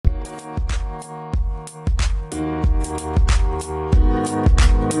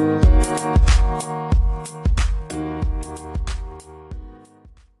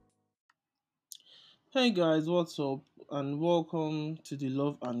Hey guys, what's up? And welcome to the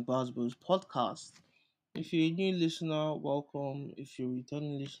Love and Buzzwords podcast. If you're a new listener, welcome. If you're a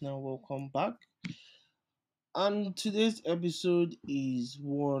returning listener, welcome back. And today's episode is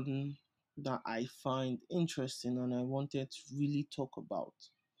one that I find interesting and I wanted to really talk about.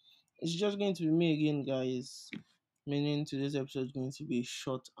 It's just going to be me again, guys, meaning today's episode is going to be a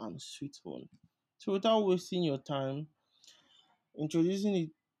short and sweet one. So, without wasting your time, introducing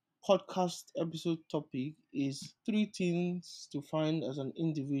the podcast episode topic is three things to find as an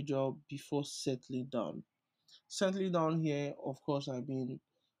individual before settling down. Settling down here, of course, I mean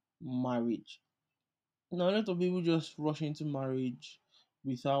marriage. Now, a lot of people just rush into marriage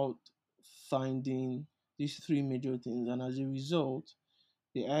without finding these three major things, and as a result,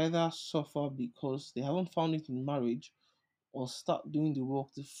 they either suffer because they haven't found it in marriage or start doing the work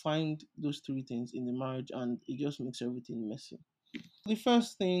to find those three things in the marriage, and it just makes everything messy. The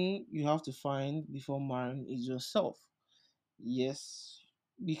first thing you have to find before marrying is yourself. Yes,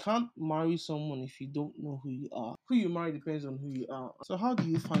 you can't marry someone if you don't know who you are. Who you marry depends on who you are. So, how do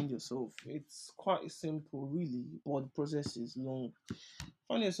you find yourself? It's quite simple, really, but the process is long.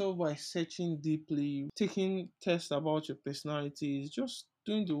 Find yourself by searching deeply, taking tests about your personalities, just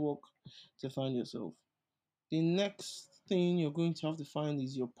doing the work to find yourself. The next thing you're going to have to find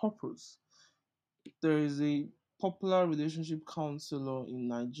is your purpose. There is a popular relationship counselor in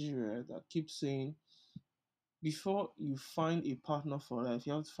Nigeria that keeps saying before you find a partner for life,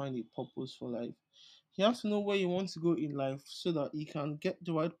 you have to find a purpose for life. You have to know where you want to go in life so that you can get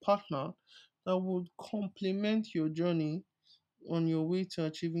the right partner that would complement your journey on your way to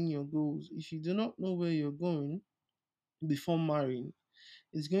achieving your goals. If you do not know where you're going before marrying,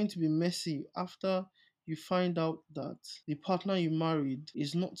 it's going to be messy after you find out that the partner you married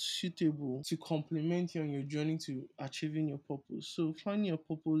is not suitable to complement you on your journey to achieving your purpose. So, finding your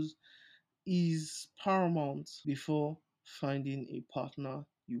purpose is paramount before finding a partner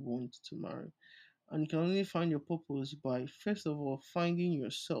you want to marry. And you can only find your purpose by, first of all, finding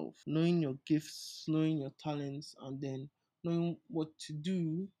yourself, knowing your gifts, knowing your talents, and then knowing what to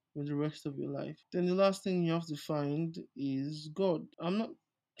do with the rest of your life. Then the last thing you have to find is God. I'm not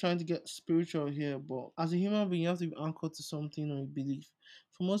trying to get spiritual here, but as a human being, you have to be anchored to something or a belief.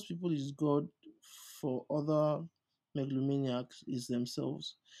 For most people, it's God. For other megalomaniacs, is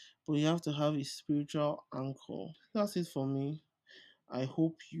themselves. But you have to have a spiritual anchor. That's it for me. I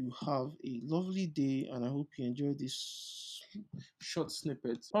hope you have a lovely day and I hope you enjoy this short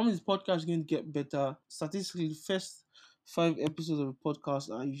snippet. I promise this podcast is going to get better. Statistically, the first 5 episodes of a podcast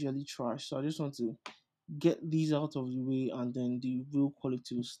are usually trash. So I just want to get these out of the way and then the real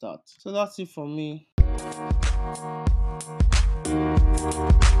quality will start. So that's it for me.